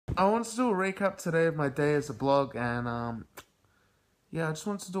I wanted to do a recap today of my day as a blog, and yeah, I just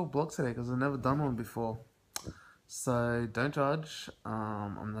wanted to do a blog today because I've never done one before. So don't judge.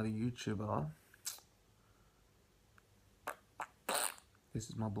 I'm not a YouTuber. This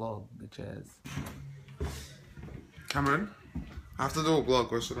is my blog, bitches. Cameron, I have to do a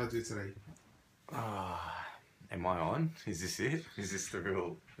blog. What should I do today? Am I on? Is this it? Is this the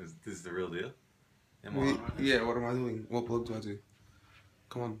real? Is this the real deal? Am I on? Yeah. What am I doing? What blog do I do?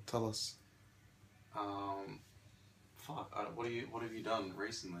 Come on, tell us. Fuck. What have you done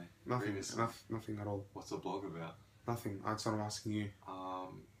recently? Nothing. Nothing at all. What's the blog about? Nothing. That's what I'm asking you.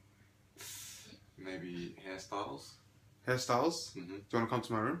 Maybe hairstyles. Hairstyles? Mm-hmm. Do you want to come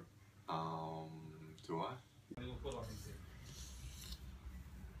to my room? Do I?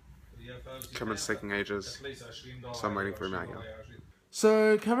 Cameron's taking ages, so I'm waiting for him out here.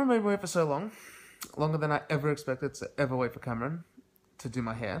 So Cameron made me wait for so long, longer than I ever expected to ever wait for Cameron to do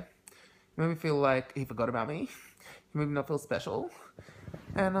my hair. He made me feel like he forgot about me. He made me not feel special.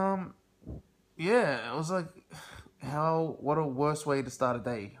 And yeah, it was like, what a worse way to start a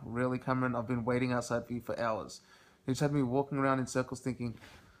day. Really, Cameron, I've been waiting outside for you for hours. You just had me walking around in circles thinking,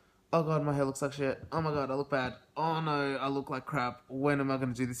 oh god, my hair looks like shit. Oh my god, I look bad. Oh no, I look like crap. When am I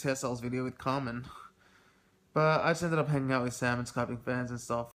going to do this hairstyles video with Carmen? But I just ended up hanging out with Sam and Skyping fans and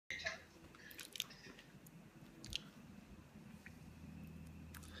stuff.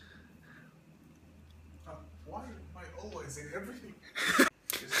 Why am I always in everything?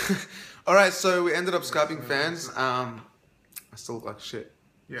 Alright, so we ended up Skyping fans. I still look like shit.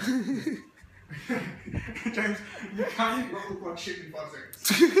 Yeah. James, you can't even look like shit in 5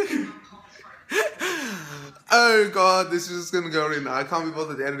 seconds. Oh god, this is just gonna go in. I can't be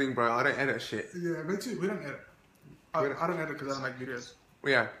bothered editing, bro. I don't edit shit. Yeah, me too. We don't edit. I don't edit because I don't make videos.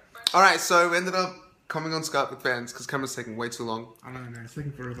 Yeah. Alright, so we ended up coming on Skype with fans because Cameron's taking way too long. I know, man. It's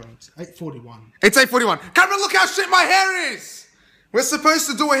taking forever. It's 8:41. It's 8:41. Cameron, look how shit my hair is! We're supposed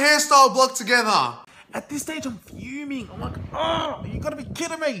to do a hairstyle blog together. At this stage, I'm fuming. I'm like, oh, you gotta be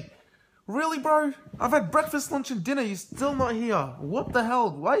kidding me. Really, bro? I've had breakfast, lunch, and dinner. You're still not here. What the hell?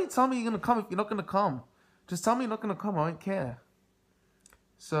 Why are you telling me you're gonna come if you're not gonna come? Just tell me you're not gonna come. I won't care.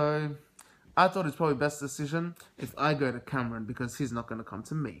 So, I thought it's probably best decision if I go to Cameron because he's not gonna come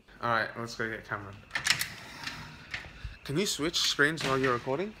to me. Alright, let's go get Cameron. Can you switch screens while you're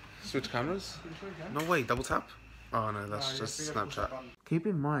recording? Switch cameras? No way, double tap? Oh no, that's just Snapchat. Keep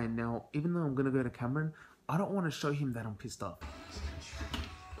in mind now, even though I'm gonna go to Cameron, I don't want to show him that I'm pissed off.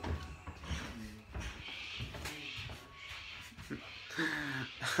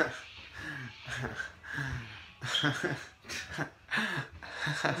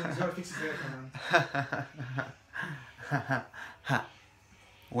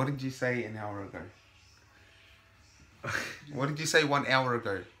 What did you say an hour ago? What did you say 1 hour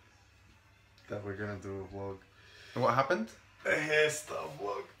ago? That we're gonna do a vlog. What happened? A hairstyle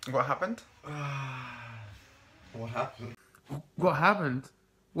vlog. What happened? What happened? What happened?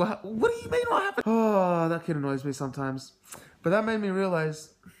 What do you mean what happened? Oh, that kid annoys me sometimes. But that made me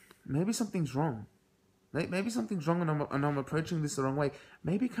realize maybe something's wrong. Maybe something's wrong and I'm approaching this the wrong way.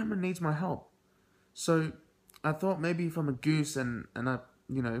 Maybe Cameron needs my help. So I thought maybe if I'm a goose and I,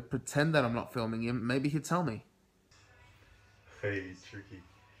 you know, pretend that I'm not filming him, maybe he'd tell me. Hey, tricky.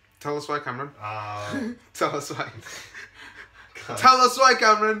 Tell us why, Cameron. Tell us why. Tell us why,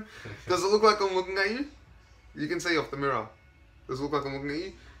 Cameron. Does it look like I'm looking at you? You can see off the mirror. Does it look like I'm looking at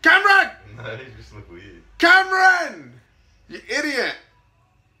you? Cameron! No, you just look weird. Cameron! You idiot!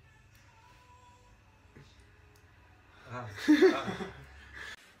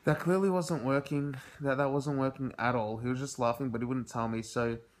 That clearly wasn't working. That wasn't working at all. He was just laughing, but he wouldn't tell me.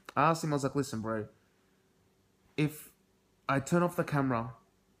 So I asked him, I was like, listen, bro. If I turn off the camera,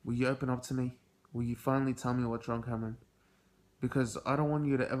 will you open up to me? Will you finally tell me what's wrong, Cameron? Because I don't want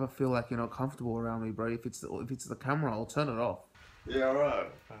you to ever feel like you're not comfortable around me, bro. If it's the camera, I'll turn it off. Yeah,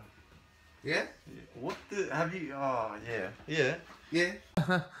 alright. Yeah? What the... Have you... Oh, yeah. Yeah. Yeah.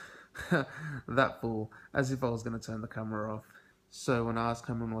 That fool. As if I was going to turn the camera off. So when I asked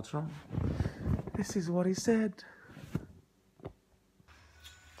Cameron what's wrong, this is what he said.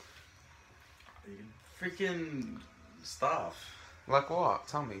 Freaking stuff. Like what?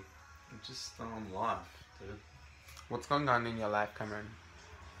 Tell me. Just life, dude. What's going on in your life, Cameron?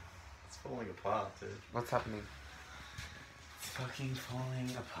 It's falling apart, dude. What's happening? It's fucking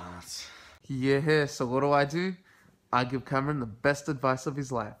falling apart. Yeah, so what do? I give Cameron the best advice of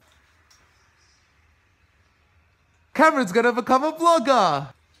his life. Cameron's gonna become a vlogger!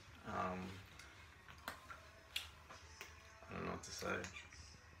 I don't know what to say.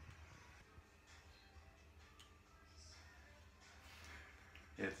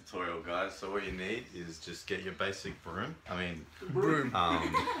 Yeah, tutorial guys. So what you need is just get your basic broom. Broom.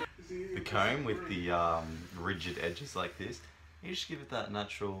 The comb with the rigid edges like this. You just give it that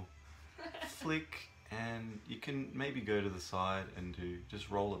natural flick, and you can maybe go to the side and just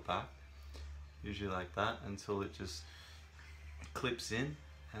roll it back. Usually like that until it just clips in,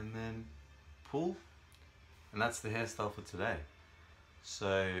 and then pull. And that's the hairstyle for today.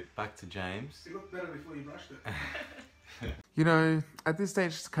 So back to James. It looked better before you brushed it. You know, at this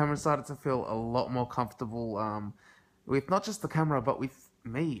stage, the camera started to feel a lot more comfortable with not just the camera, but with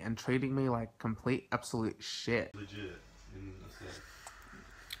me, and treating me like complete, absolute shit. Legit.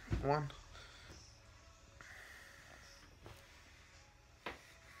 One.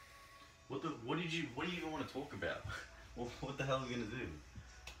 What do you even want to talk about? What the hell are we gonna do?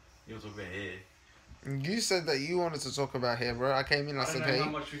 You want to talk about hair? You said that you wanted to talk about hair, bro. I came in and I said, hey,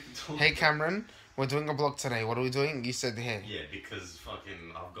 hey Cameron, we're doing a vlog today. What are we doing? You said hair. Yeah, because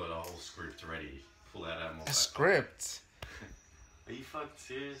fucking I've got a whole script ready. Pull that out of my back. Script? Are you fucking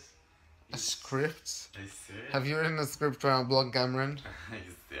serious? A script? Are you serious? Have you written a script for our blog, Cameron? Are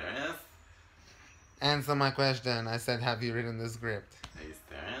you serious? Answer my question. I said, have you written the script? Are you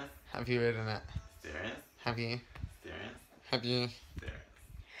serious? Have you written it? Serious? Have you? Serious? Have you? Serious?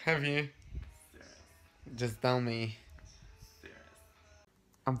 Have you? Serious? Just tell me. Serious?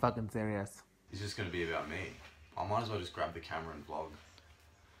 I'm fucking serious. It's just gonna be about me. I might as well just grab the camera and vlog.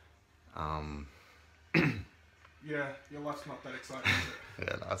 Yeah, your life's not that exciting, is it?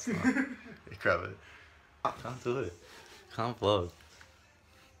 Yeah, no, it's not. You grab it. Can't do it. Can't vlog.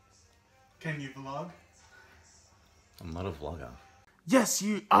 Can you vlog? I'm not a vlogger. Yes,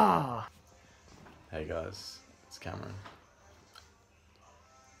 you are! Hey guys, it's Cameron.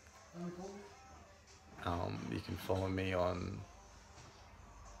 You can follow me on...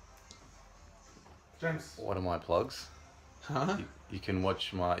 James. What are my plugs? Huh? You can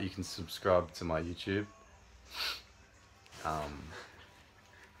watch you can subscribe to my YouTube.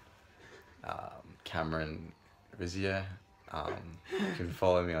 Cameron Rizia. You can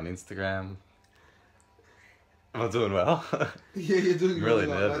follow me on Instagram. Am I doing well? Yeah, you're doing really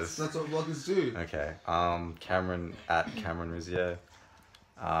well. nervous. That's what vloggers do. Okay. Cameron at Cameron Rizia.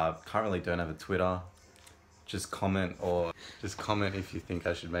 Currently don't have a Twitter. Just comment if you think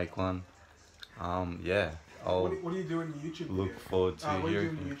I should make one. Yeah. What do you do in your YouTube look forward to what do you do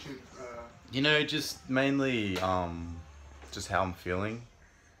hearing. in your YouTube? You know, just mainly just how I'm feeling,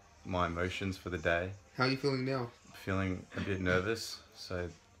 my emotions for the day. How are you feeling now? Feeling a bit nervous, so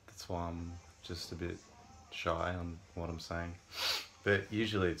that's why I'm just a bit shy on what I'm saying. But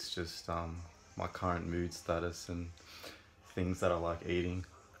usually it's just my current mood status and things that I like eating.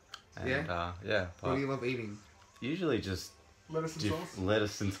 And, yeah. What do you love eating? Usually just Lettuce and sauce?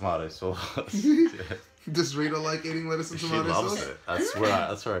 lettuce and tomato sauce. Yeah. Does Rita like eating lettuce and tomato sauce? She loves it.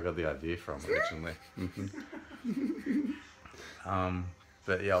 That's where I got the idea from originally.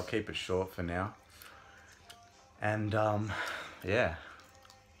 But yeah, I'll keep it short for now. And yeah.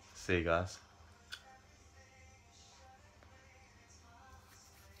 See you guys.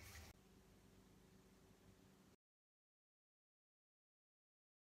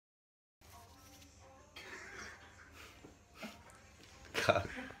 God.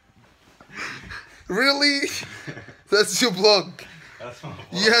 Really? That's your blog? That's my blog.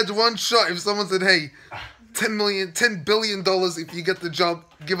 You had one shot. If someone said, hey, $10 billion if you get the job,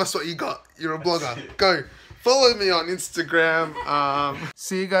 give us what you got. You're a blogger. Go. Follow me on Instagram.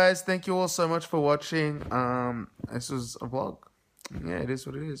 See you guys. Thank you all so much for watching. This was a vlog. Yeah, it is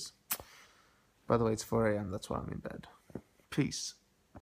what it is. By the way, it's 4 a.m. That's why I'm in bed. Peace.